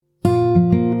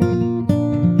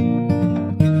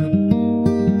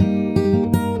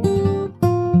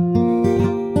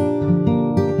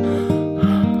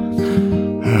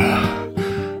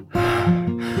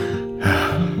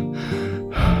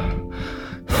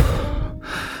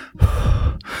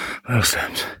Little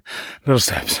steps. Little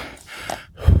steps.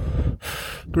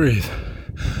 Breathe.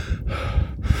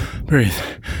 Breathe.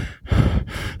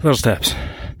 Little steps.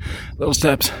 Little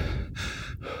steps.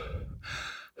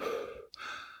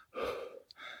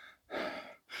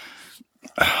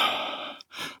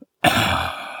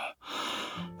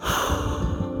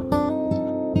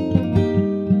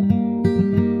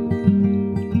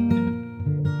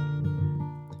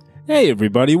 Hey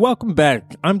everybody, welcome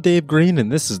back. I'm Dave Green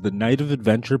and this is the Night of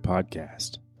Adventure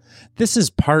podcast. This is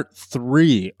part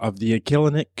 3 of the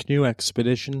Akilineq Canoe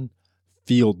Expedition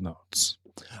Field Notes.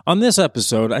 On this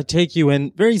episode, I take you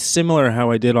in very similar how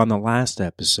I did on the last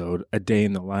episode, A Day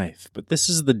in the Life, but this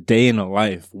is the day in the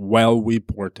life while we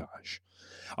portage.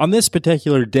 On this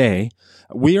particular day,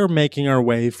 we are making our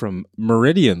way from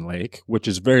Meridian Lake, which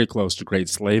is very close to Great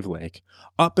Slave Lake,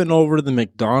 up and over the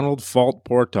McDonald Fault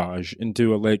Portage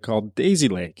into a lake called Daisy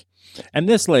Lake. And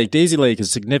this lake, Daisy Lake,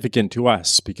 is significant to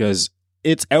us because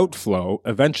its outflow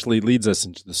eventually leads us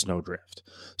into the snowdrift.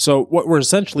 So what we're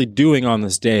essentially doing on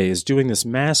this day is doing this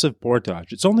massive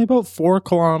portage. It's only about 4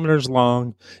 kilometers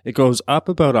long. It goes up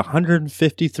about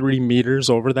 153 meters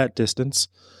over that distance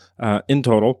in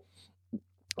total.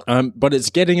 But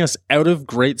it's getting us out of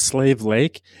Great Slave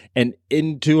Lake and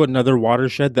into another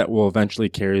watershed that will eventually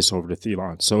carry us over to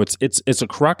Thelon. So it's a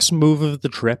crux move of the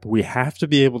trip. We have to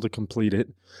be able to complete it,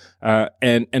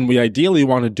 and we ideally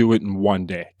want to do it in one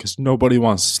day because nobody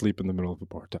wants to sleep in the middle of a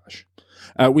portage.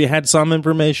 We had some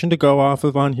information to go off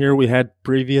of on here. We had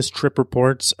previous trip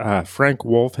reports. Frank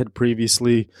Wolf had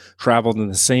previously traveled in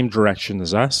the same direction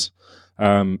as us.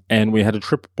 And we had a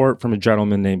trip report from a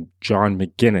gentleman named John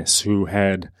McGinnis who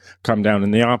had come down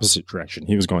in the opposite direction.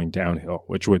 He was going downhill,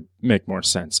 which would make more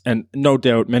sense. And no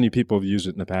doubt many people have used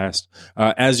it in the past.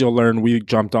 As you'll learn, we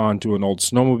jumped onto an old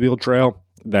snowmobile trail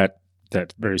that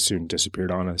very soon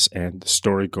disappeared on us, and the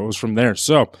story goes from there.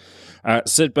 So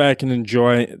sit back and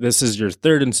enjoy. This is your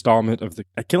 3rd installment of the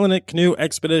Akilineq Canoe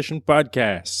Expedition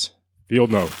podcast.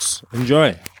 Field Notes.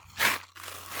 Enjoy.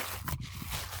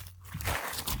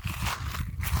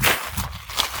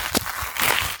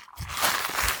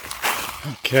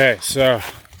 Okay, so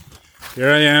here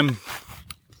I am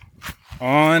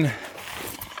on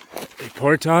a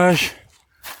portage.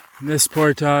 And this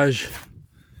portage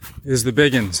is the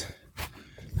biggins.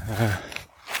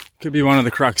 Could be one of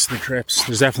the crux of the trips.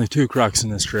 There's definitely 2 crux in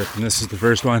this trip, and this is the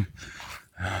first one.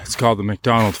 It's called the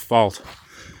McDonald Fault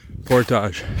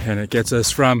Portage, and it gets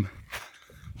us from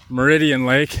Meridian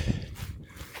Lake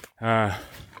up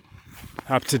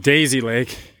to Daisy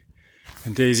Lake,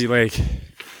 and Daisy Lake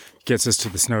gets us to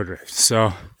the snowdrift.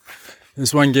 So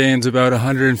this one gains about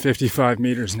 155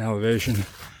 meters in elevation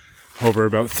over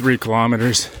about 3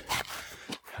 kilometers.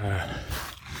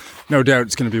 No doubt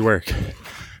it's going to be work,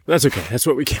 but that's okay. That's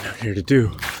what we came out here to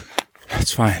do.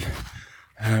 That's fine.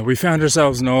 We found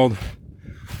ourselves an old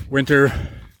winter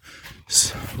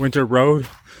road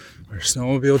or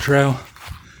snowmobile trail.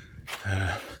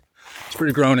 It's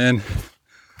pretty grown in,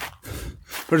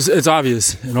 but it's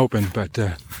obvious and open,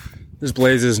 but there's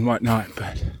blazes and whatnot,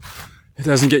 but it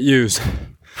doesn't get used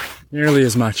nearly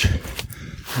as much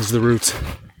as the routes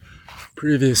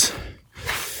previous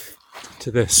to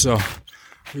this. So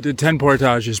we did 10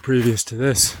 portages previous to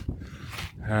this.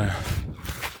 My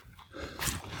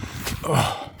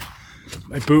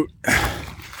boot.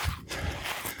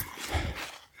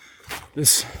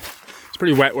 It's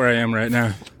pretty wet where I am right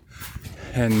now,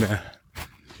 and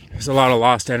there's a lot of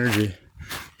lost energy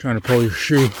trying to pull your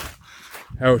shoe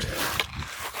out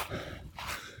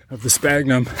of the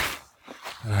sphagnum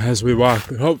as we walk,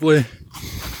 but hopefully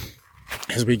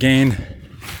as we gain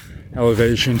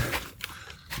elevation,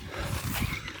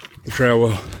 the trail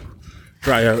will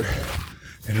dry out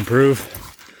and improve.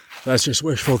 That's just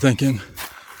wishful thinking.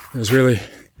 There's really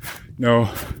no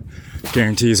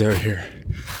guarantees out here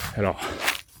at all.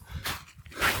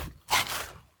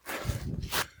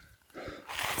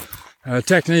 A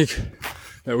technique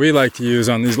that we like to use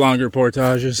on these longer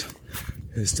portages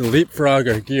is to leapfrog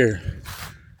our gear.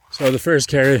 So the first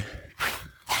carry,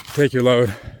 take your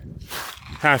load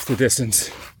half the distance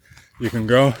you can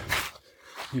go.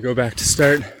 You go back to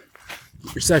start.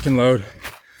 Your second load,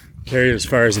 carry it as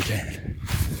far as you can.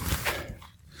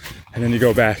 And then you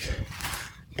go back,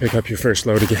 pick up your first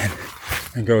load again,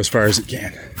 and go as far as you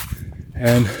can.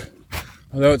 And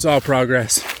although it's all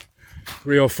progress,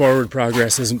 real forward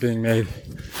progress isn't being made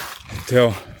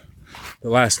until the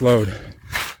last load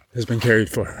has been carried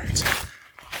forward.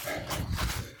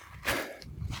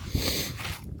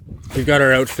 We've got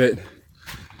our outfit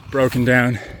broken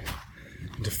down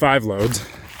into 5 loads.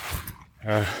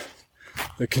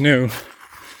 The canoe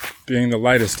being the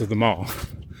lightest of them all.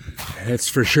 it's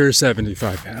for sure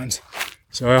 75 pounds.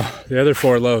 So the other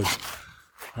 4 loads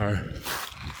are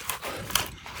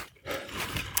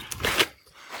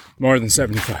more than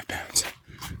 75 pounds.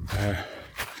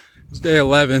 It's day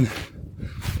 11,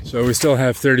 so we still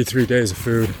have 33 days of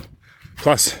food,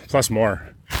 plus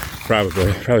more,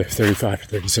 probably 35 to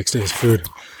 36 days of food.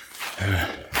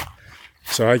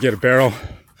 So I get a barrel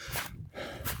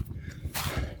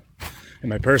in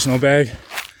my personal bag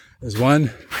is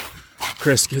 1.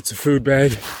 Chris gets a food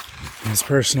bag in his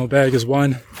personal bag is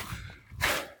 1.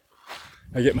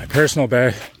 I get my personal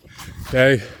bag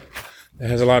that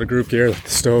has a lot of group gear, like the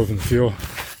stove and the fuel,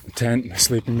 the tent, my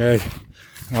sleeping bag,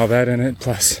 and all that in it,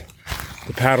 plus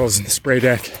the paddles and the spray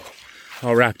deck,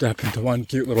 all wrapped up into one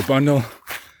cute little bundle.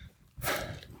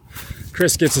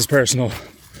 Chris gets his personal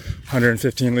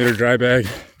 115 liter dry bag,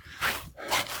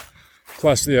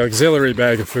 plus the auxiliary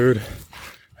bag of food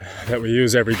that we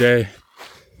use every day.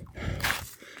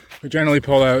 We generally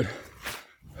pull out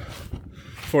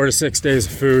 4 to 6 days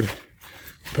of food,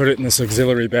 put it in this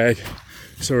auxiliary bag,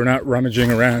 so we're not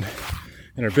rummaging around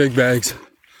in our big bags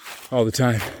all the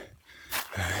time.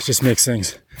 It just makes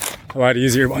things a lot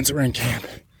easier once we're in camp.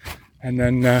 And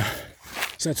then,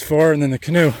 so that's 4, and then the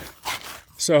canoe.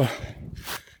 So,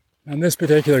 on this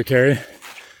particular carry,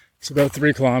 it's about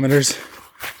 3 kilometers.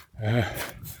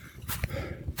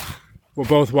 We'll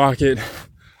both walk it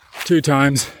 2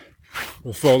 times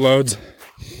with full loads.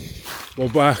 We'll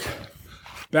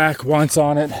back once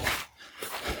on it,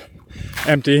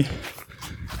 empty,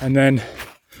 and then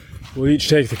we'll each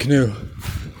take the canoe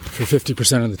for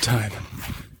 50% of the time.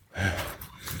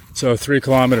 So 3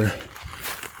 kilometer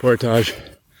portage,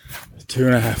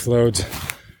 2.5 loads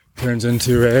turns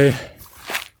into a,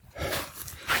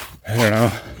 I don't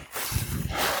know,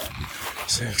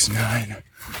 6, 9,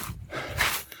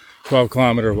 12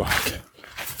 kilometer walk.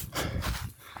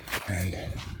 And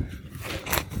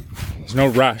there's no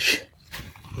rush.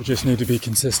 We just need to be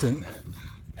consistent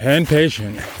and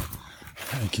patient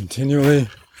and continually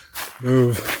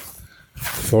move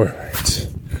forwards.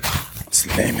 It's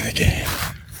the name of the game.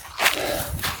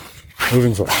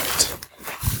 Moving forwards.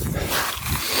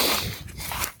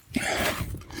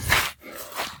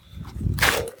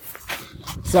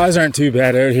 Flies aren't too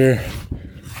bad out here.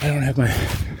 I don't have my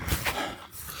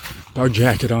dog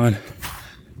jacket on.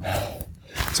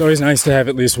 It's always nice to have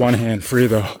at least one hand free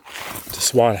though to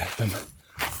swat at them,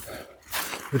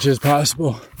 which is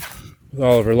possible with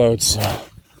all of our loads. So I'm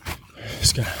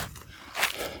just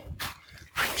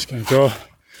gonna go.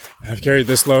 I've carried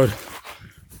this load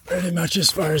pretty much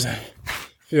as far as I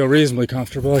feel reasonably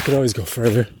comfortable. I could always go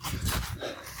further.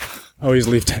 Always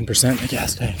leave 10% in the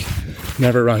gas tank.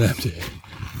 Never run empty.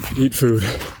 Eat food,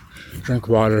 drink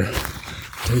water,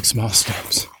 take small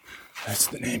steps. That's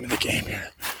the name of the game here.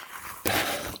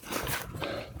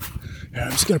 Yeah,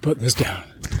 I'm just gonna put this down.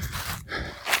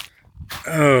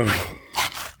 Oh.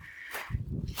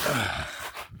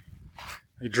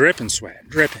 I drip and sweat,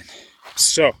 dripping,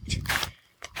 soaked.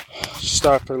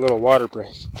 Stop for a little water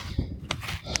break.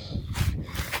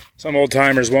 Some old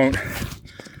timers won't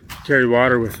carry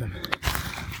water with them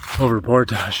over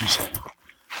portages.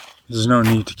 There's no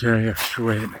need to carry extra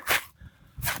weight.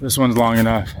 This one's long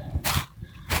enough.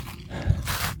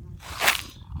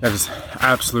 That is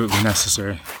absolutely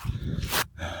necessary.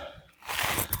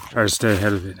 Try to stay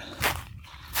ahead of it.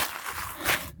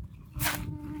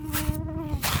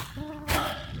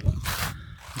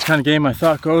 This kind of game I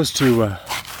thought goes to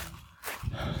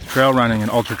trail running and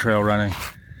ultra trail running,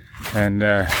 and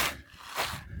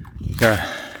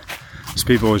these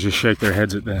people will just shake their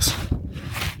heads at this.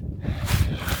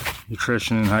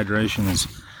 Nutrition and hydration is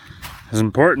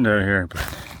important out here, but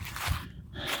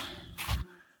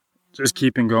just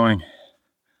keeping going.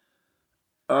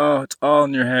 Oh, it's all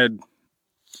in your head.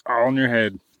 It's all in your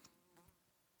head.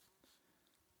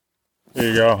 There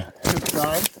you go.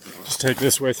 Just take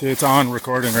this with you. It's on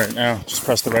recording right now. Just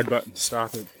press the red button to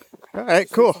stop it. All right,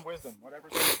 cool.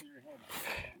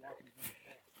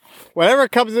 Whatever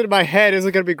comes into my head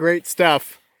isn't going to be great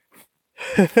stuff.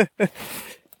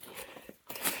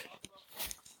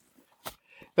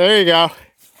 There you go.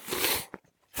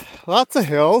 Lots of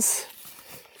hills.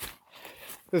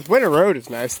 This winter road is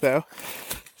nice, though.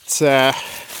 It's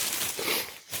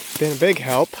been a big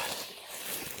help.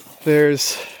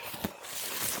 There's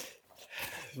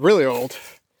really old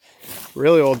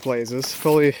blazes,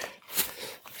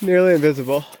 nearly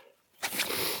invisible.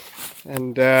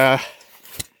 And yeah,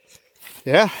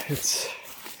 it's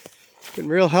been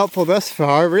real helpful thus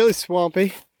far. Really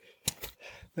swampy.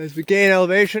 As we gain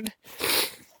elevation,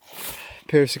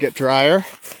 appears to get drier,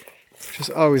 which is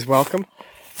always welcome.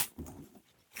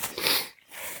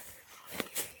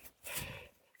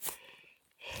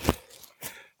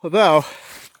 Although,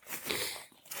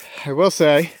 I will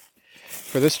say,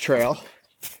 for this trail,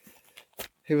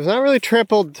 it was not really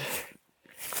trampled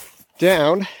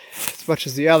down as much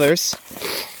as the others.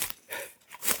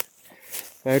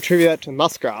 I attribute that to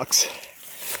muskox.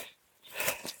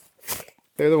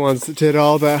 They're the ones that did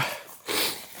all the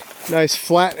nice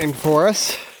flattening for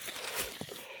us.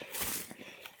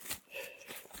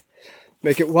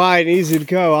 Make it wide and easy to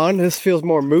go on. This feels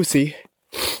more moosey.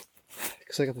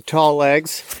 Because I got the tall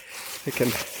legs. I can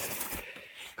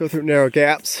go through narrow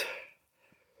gaps.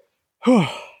 Whew.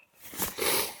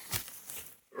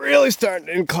 Really starting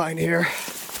to incline here.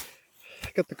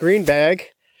 I got the green bag.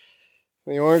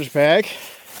 And the orange bag.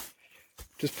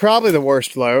 Which is probably the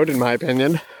worst load in my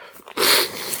opinion.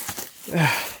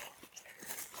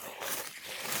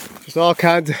 Just all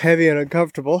kinds of heavy and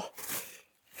uncomfortable.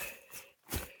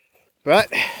 But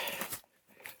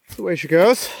that's the way she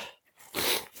goes.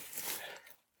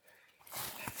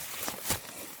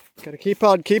 Gotta keep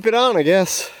it on, I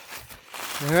guess.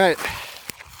 Alright.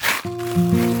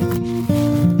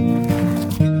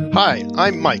 Hi,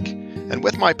 I'm Mike, and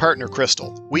with my partner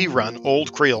Crystal, we run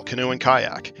Old Creel Canoe and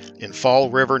Kayak in Fall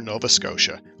River, Nova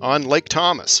Scotia, on Lake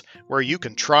Thomas, where you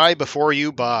can try before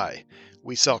you buy.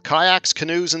 We sell kayaks,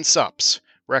 canoes, and sups.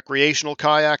 Recreational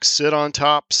kayaks, sit-on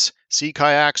tops, sea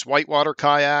kayaks, whitewater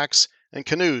kayaks, and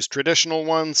canoes, traditional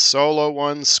ones, solo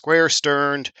ones,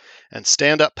 square-sterned, and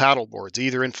stand-up paddleboards,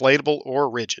 either inflatable or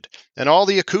rigid. And all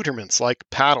the accoutrements like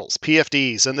paddles,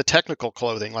 PFDs, and the technical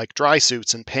clothing like dry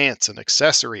suits and pants and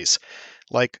accessories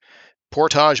like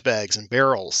portage bags and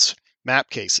barrels, map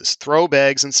cases, throw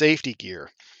bags, and safety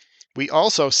gear. We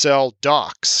also sell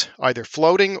docks, either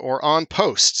floating or on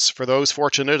posts for those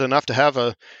fortunate enough to have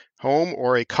a home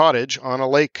or a cottage on a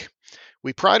lake.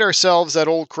 We pride ourselves at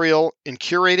Old Creel in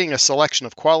curating a selection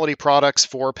of quality products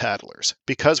for paddlers,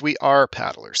 because we are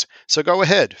paddlers. So go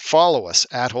ahead, follow us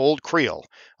at Old Creel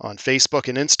on Facebook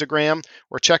and Instagram,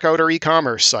 or check out our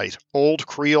e-commerce site,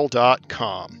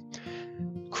 oldcreel.com.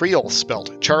 Creel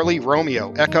spelt Charlie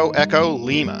Romeo Echo Echo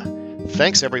Lima.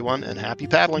 Thanks everyone, and happy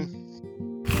paddling.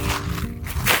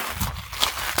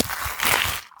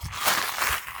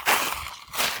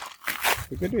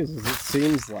 The good news is it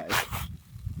seems like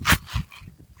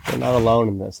we're not alone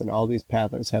in this, and all these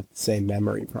paddlers have the same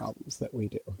memory problems that we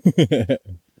do.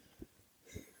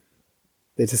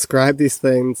 They describe these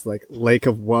things like Lake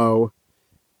of Woe,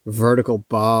 Vertical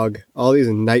Bog, all these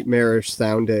nightmarish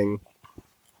sounding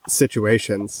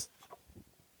situations.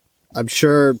 I'm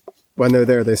sure when they're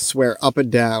there, they swear up and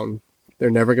down they're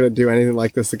never going to do anything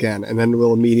like this again, and then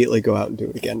we'll immediately go out and do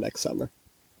it again next summer.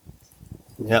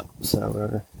 Yep, so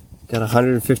we're got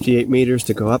 158 meters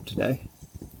to go up today.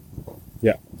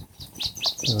 Yeah.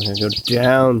 So we're going to go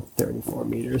down 34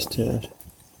 meters to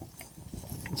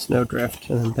snowdrift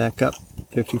and then back up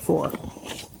 54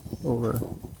 over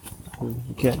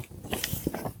again.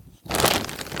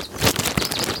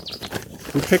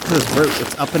 We picked this route.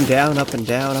 It's up and down, up and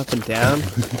down, up and down.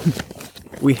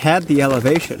 We had the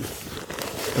elevation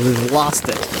and we've lost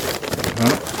it.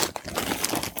 Huh?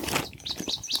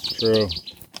 True.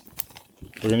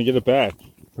 We're going to get it back.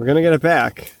 We're going to get it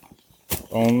back.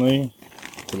 Only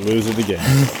to lose it again.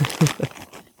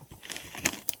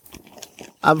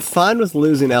 I'm fine with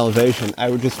losing elevation.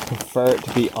 I would just prefer it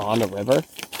to be on a river.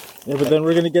 Yeah, but then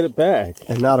we're going to get it back.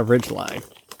 And not a ridge line.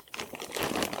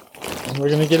 And we're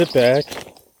going to get it back.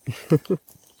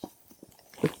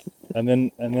 and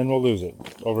then we'll lose it.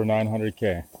 Over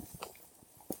 900K.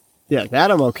 Yeah, that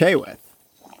I'm okay with.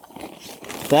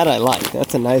 That I like.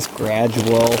 That's a nice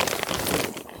gradual,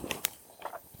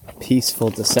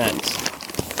 peaceful descent.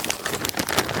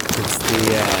 It's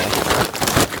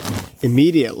the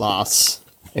immediate loss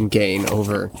and gain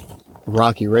over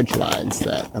rocky ridge lines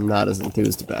that I'm not as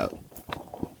enthused about.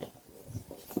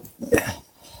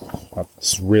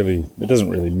 It doesn't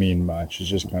really mean much. It's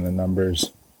just kind of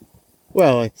numbers.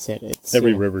 Well, like I said, it's...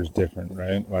 Every river's different,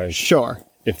 right? Like, sure.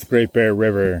 If the Great Bear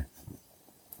River...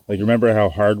 Like, remember how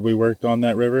hard we worked on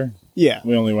that river? Yeah.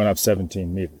 We only went up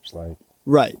 17 meters, like...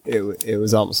 Right. It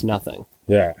was almost nothing.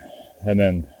 Yeah. And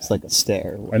then... It's like a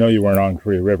stair. I know you weren't on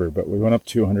Cree River, but we went up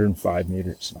 205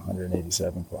 meters,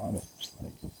 187 kilometers.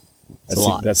 Like, that's a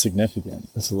lot. That's significant.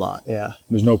 That's a lot, yeah.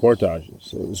 There's no portages.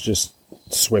 So it was just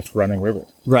swift running river.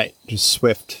 Right. Just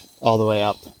swift all the way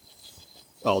up.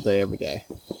 All day, every day.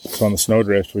 So on the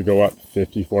snowdrift, we go up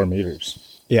 54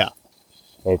 meters. Yeah.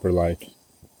 Over like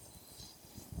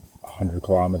 100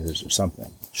 kilometers or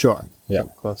something. Sure. Yeah.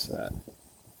 Close to that.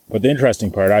 But the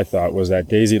interesting part, I thought, was that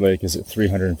Daisy Lake is at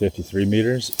 353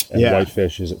 meters and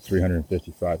Whitefish is at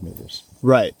 355 meters.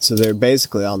 Right. So they're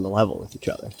basically on the level with each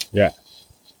other. Yeah.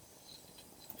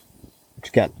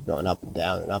 which kept going up and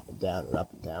down and up and down and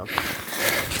up and down.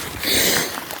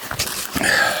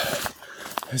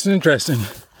 It's interesting.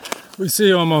 We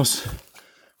see almost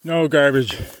no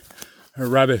garbage or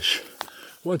rubbish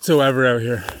whatsoever out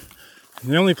here.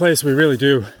 And the only place we really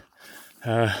do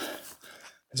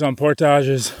is on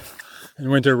portages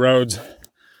and winter roads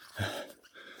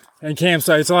and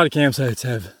campsites. A lot of campsites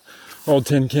have old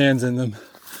tin cans in them.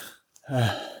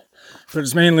 But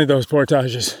it's mainly those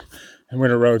portages and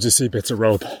winter roads. You see bits of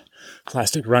rope,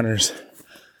 plastic runners,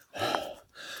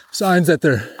 signs that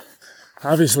they're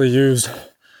obviously used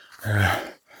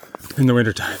in the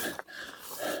wintertime.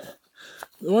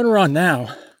 The one we're on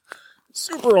now,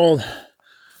 super old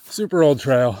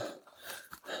trail.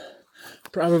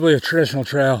 Probably a traditional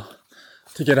trail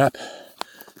to get up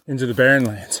into the barren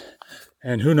lands.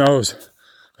 And who knows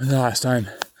when the last time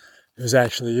it was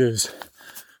actually used.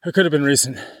 It could have been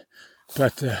recent,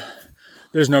 but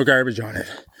there's no garbage on it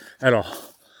at all.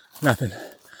 Nothing.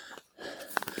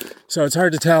 So it's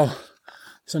hard to tell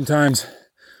sometimes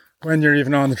when you're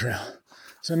even on the trail.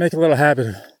 So I make a little habit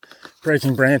of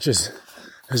breaking branches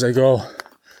as I go.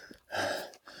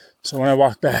 So when I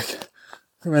walk back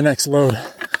for my next load,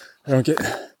 I don't get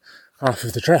off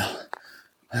of the trail.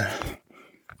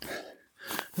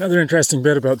 Another interesting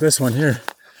bit about this one here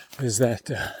is that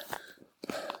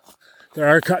there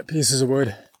are cut pieces of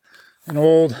wood and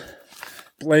old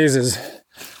blazes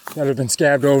that have been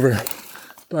scabbed over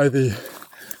by the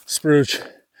spruce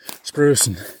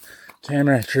and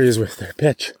tamarack trees with their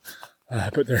pitch.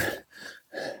 But they're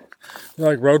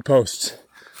like road posts.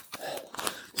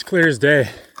 It's clear as day.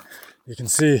 You can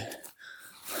see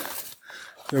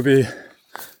there'll be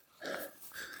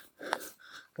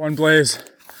one blaze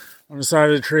on the side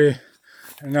of the tree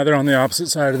and another on the opposite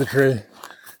side of the tree,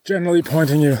 generally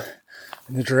pointing you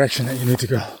in the direction that you need to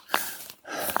go.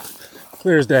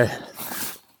 Clear as day.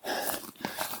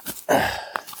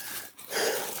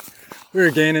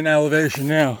 We're gaining elevation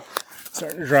now.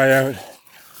 Starting to dry out.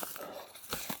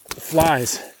 The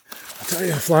flies. I'll tell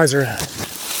you, the flies are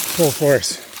full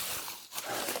force.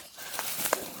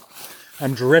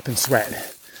 I'm dripping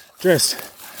sweat. Just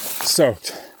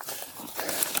soaked.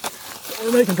 But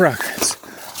we're making progress.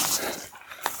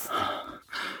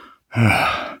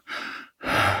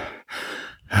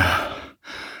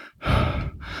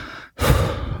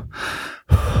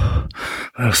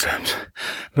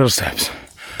 Little steps.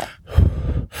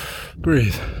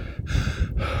 Breathe.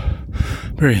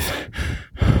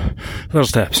 Little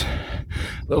steps.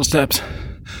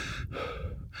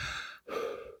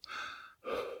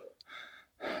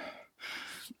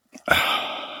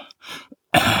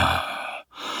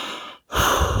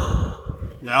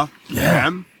 Yeah?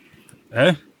 Yeah.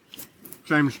 Eh?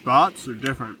 Same spots or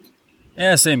different?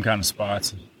 Yeah, same kind of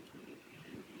spots.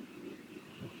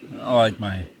 I like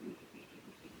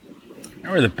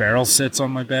where the barrel sits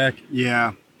on my back.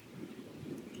 Yeah.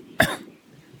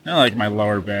 I like my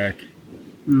lower back.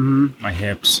 Mm-hmm. My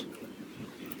hips.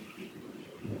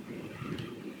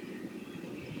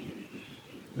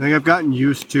 I think I've gotten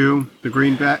used to the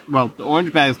green bag. Well, the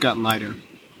orange bag's gotten lighter.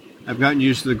 I've gotten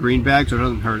used to the green bag, so it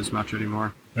doesn't hurt as much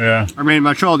anymore. Yeah. I mean,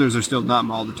 my shoulders are still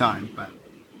numb all the time, but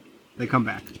they come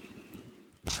back.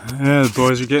 Yeah, the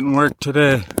boys are getting work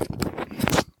today.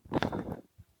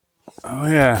 Oh,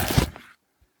 yeah.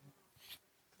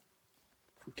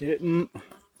 Getting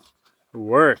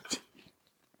worked.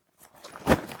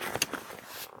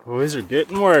 Boys are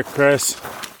getting work, Chris.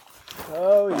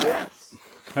 Oh, yes.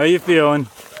 How you feeling?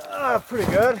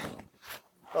 Pretty good.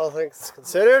 All things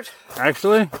considered.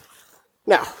 Actually?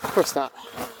 No, of course not.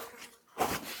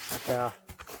 Yeah.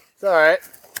 It's alright.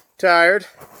 Tired.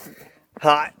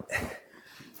 Hot.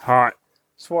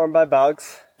 Swarmed by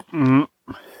bugs.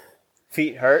 Mm-hmm.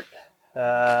 Feet hurt.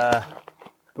 But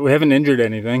we haven't injured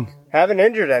anything. Haven't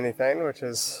injured anything, which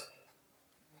is...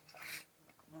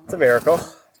 It's a miracle.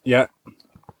 Yeah.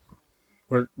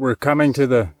 We're coming to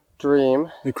the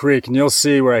creek, and you'll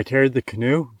see where I carried the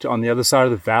canoe. On the other side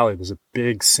of the valley, there's a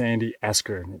big sandy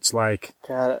esker, and it's like...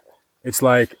 Got it. It's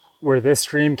like where this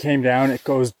stream came down, it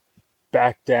goes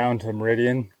back down to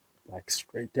Meridian, like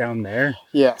straight down there.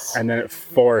 Yes. And then it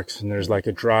forks, and there's like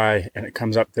a dry, and it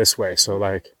comes up this way. So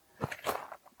like,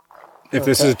 if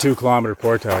this is a 2-kilometer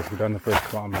portage, we've done the first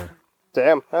kilometer.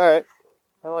 Damn. All right.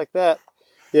 I like that.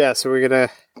 Yeah, so we're going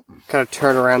to kind of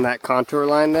turn around that contour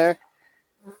line there.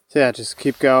 So yeah, just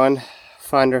keep going.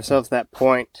 Find ourselves that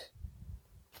point.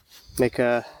 Make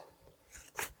a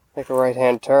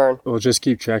right-hand turn. We'll just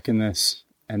keep checking this.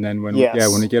 And then when Yes.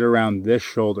 when we get around this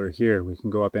shoulder here, we can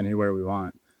go up anywhere we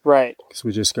want. Right. Because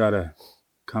we just got to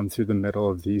come through the middle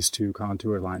of these two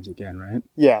contour lines again, right?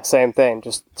 Yeah, same thing.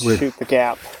 Just shoot the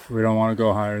gap. We don't want to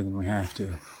go higher than we have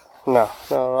to. No,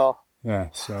 not at all. Yeah,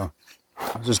 so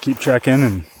I'll just keep checking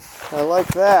and... I like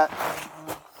that.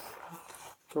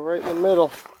 Go right in the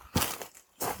middle.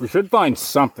 We should find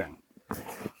something.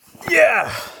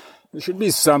 Yeah! There should be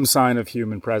some sign of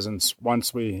human presence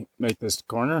once we make this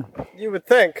corner. You would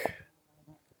think.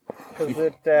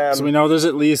 So we know there's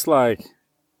at least like...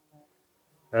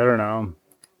 I don't know.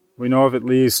 We know of at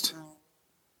least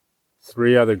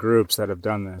 3 other groups that have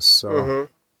done this, so...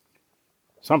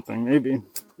 Something, maybe.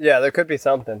 Yeah, there could be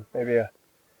something. Maybe a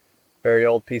very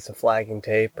old piece of flagging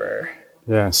tape or...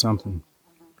 Yeah, something.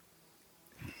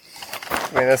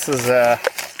 I mean, this is,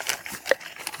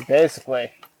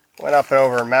 basically went up and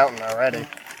over a mountain already.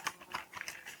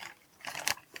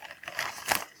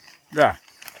 Yeah.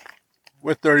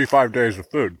 With 35 days of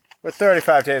food. With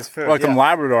 35 days of food, Like in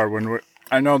Labrador, when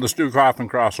I know the Stu Coffin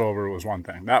crossover was one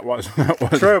thing. That was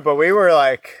True, but we were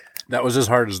like... That was as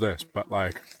hard as this, but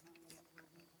like...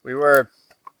 We were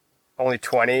only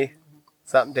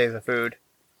 20-something days of food.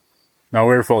 No,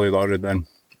 we were fully loaded then.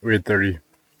 We had 30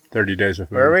 days of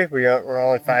food. Were we? We were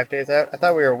only 5 days out? I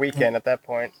thought we were a weekend at that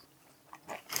point.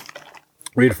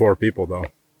 We had 4 people, though.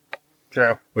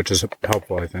 True. Which is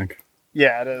helpful, I think.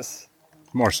 Yeah, it is.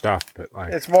 More stuff, but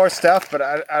like... It's more stuff, but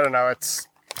I don't know. It's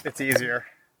easier.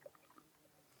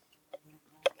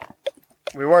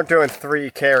 We weren't doing 3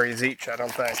 carries each, I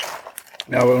don't think.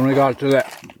 No, but when we got to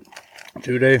that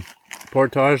 2-day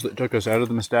portage that took us out of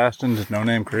the Mistaston to No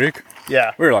Name Creek,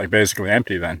 yeah, we were like basically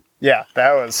empty then. Yeah,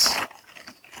 that was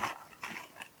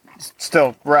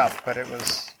still rough, but it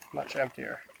was much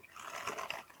emptier.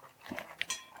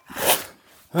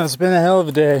 Well, it's been a hell of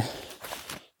a day.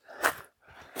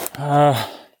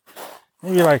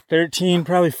 Maybe like 13,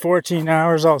 probably 14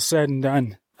 hours all said and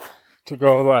done to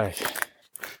go like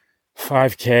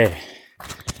 5K.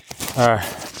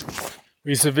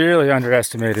 We severely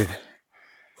underestimated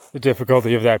the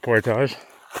difficulty of that portage.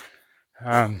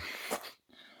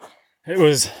 It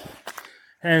was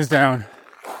hands down,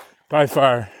 by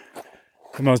far,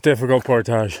 the most difficult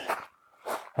portage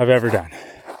I've ever done.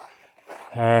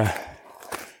 I'm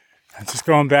just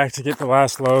going back to get the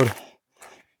last load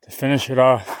to finish it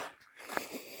off.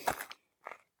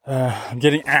 I'm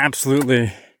getting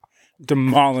absolutely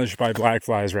demolished by black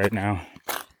flies right now.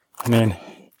 I mean,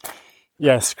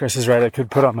 yes, Chris is right, I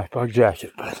could put on my bug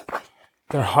jacket, but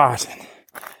they're hot and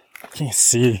I can't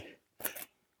see.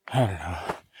 I don't know.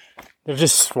 They're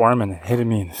just swarming and hitting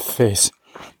me in the face.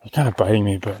 They're kind of biting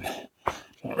me, but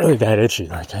not really that itchy.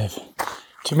 Like, I have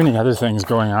too many other things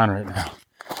going on right now.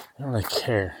 I don't really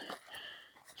care.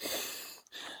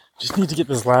 Just need to get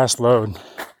this last load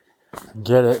and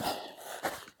get it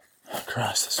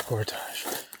across this portage.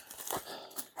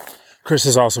 Chris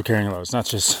is also carrying loads, not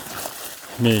just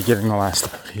me getting the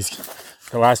last load. He's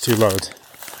the last 2 loads.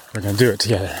 We're gonna do it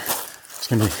together. It's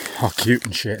gonna be all cute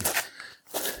and shit.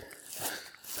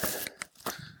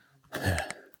 Yeah.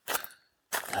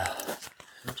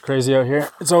 It's crazy out here.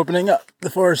 It's opening up.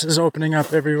 The forest is opening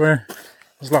up everywhere.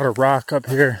 There's a lot of rock up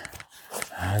here.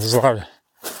 There's a lot of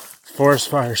forest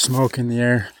fire smoke in the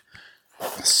air.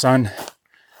 The sun.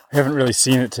 We haven't really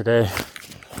seen it today.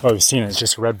 Well, we've seen it. It's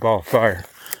just a red ball of fire.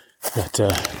 But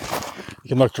you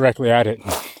can look directly at it.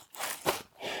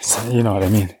 So, you know what I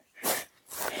mean.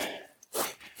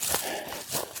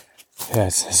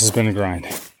 Yes, this has been a grind.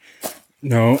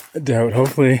 No doubt.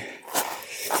 Hopefully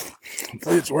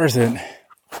it's worth it.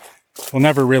 We'll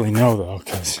never really know, though,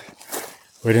 because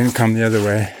we didn't come the other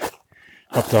way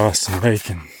up to Austin Lake,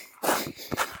 and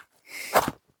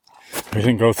we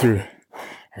didn't go through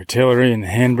Artillery and the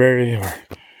Hanbury, or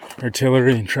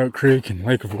Artillery and Trout Creek and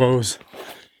Lake of Woes.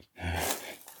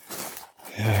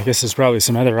 Yeah, I guess there's probably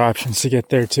some other options to get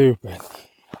there too, but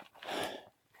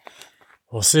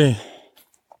we'll see.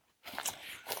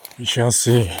 We shall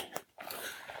see.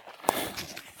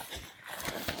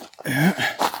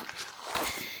 Yeah.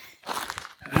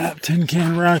 Tin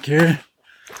Can Rock here.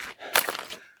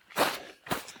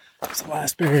 It's the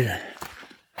last barrier.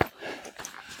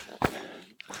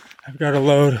 I've got a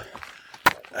load.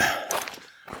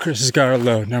 Chris has got a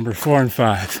load, number 4 and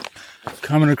 5.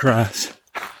 Coming across.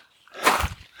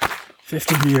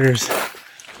 50 meters.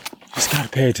 Just gotta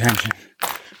pay attention.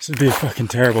 This would be a fucking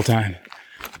terrible time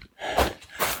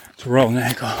to roll an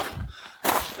ankle.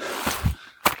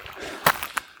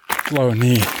 Blow a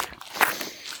knee.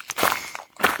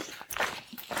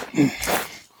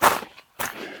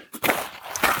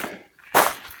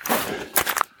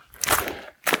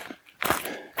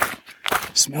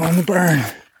 Smelling the burn.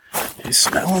 He's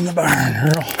smelling the burn,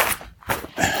 Earl.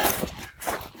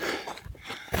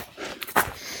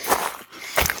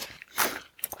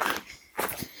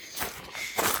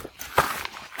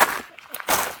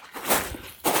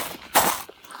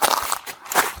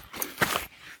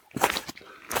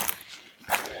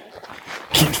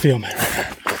 feel me right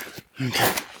there.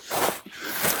 Okay.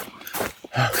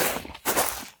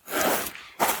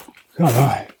 Come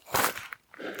on.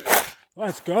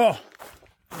 Let's go.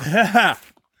 Yeah.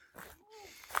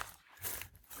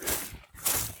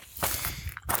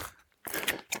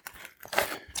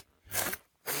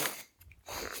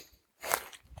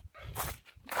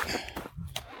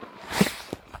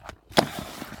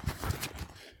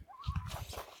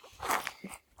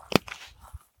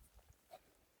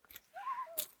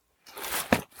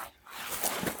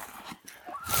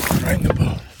 Right in the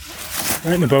boat.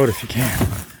 Right in the boat if you can.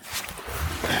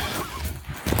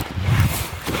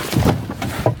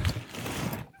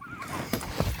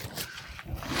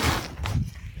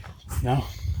 No?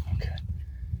 Okay.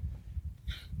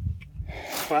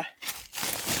 What?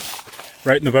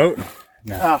 Right in the boat?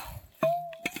 No. Oh,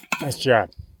 Nice job.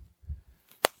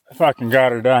 I fucking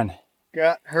got her done.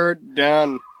 got her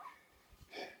done.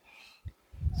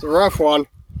 It's a rough one.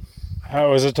 That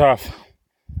was a tough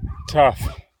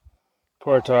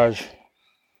portage.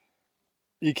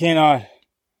 You cannot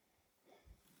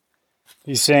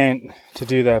be saying to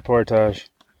do that portage.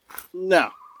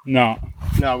 No, No.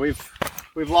 we've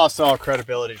lost all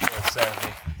credibility towards sanity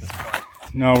at this point.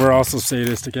 No, we're also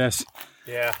sadistic, I guess.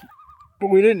 Yeah, But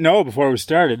we didn't know before we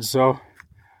started, so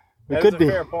we that's could a be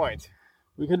fair point.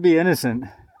 we could be innocent.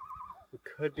 We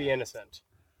could be innocent.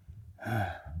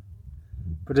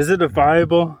 But is it a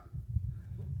viable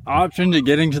option to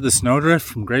getting to the snowdrift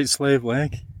from Great Slave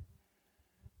Lake?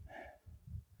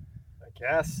 I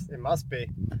guess it must be.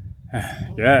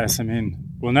 Yes, I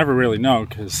mean, we'll never really know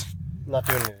because I'm not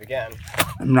doing it again.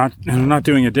 I'm not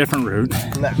doing a different route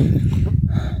No.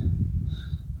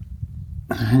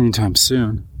 anytime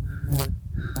soon.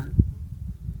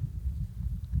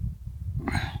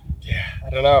 Yeah, I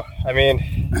don't know. I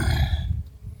mean,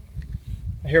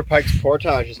 I hear Pike's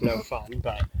Portage is no fun,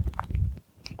 but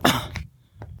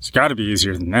It's got to be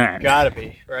easier than that. gotta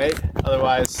be, right?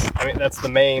 Otherwise, I mean, that's the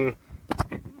main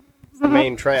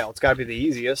trail. It's gotta be the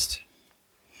easiest,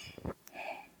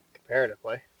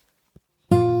 comparatively.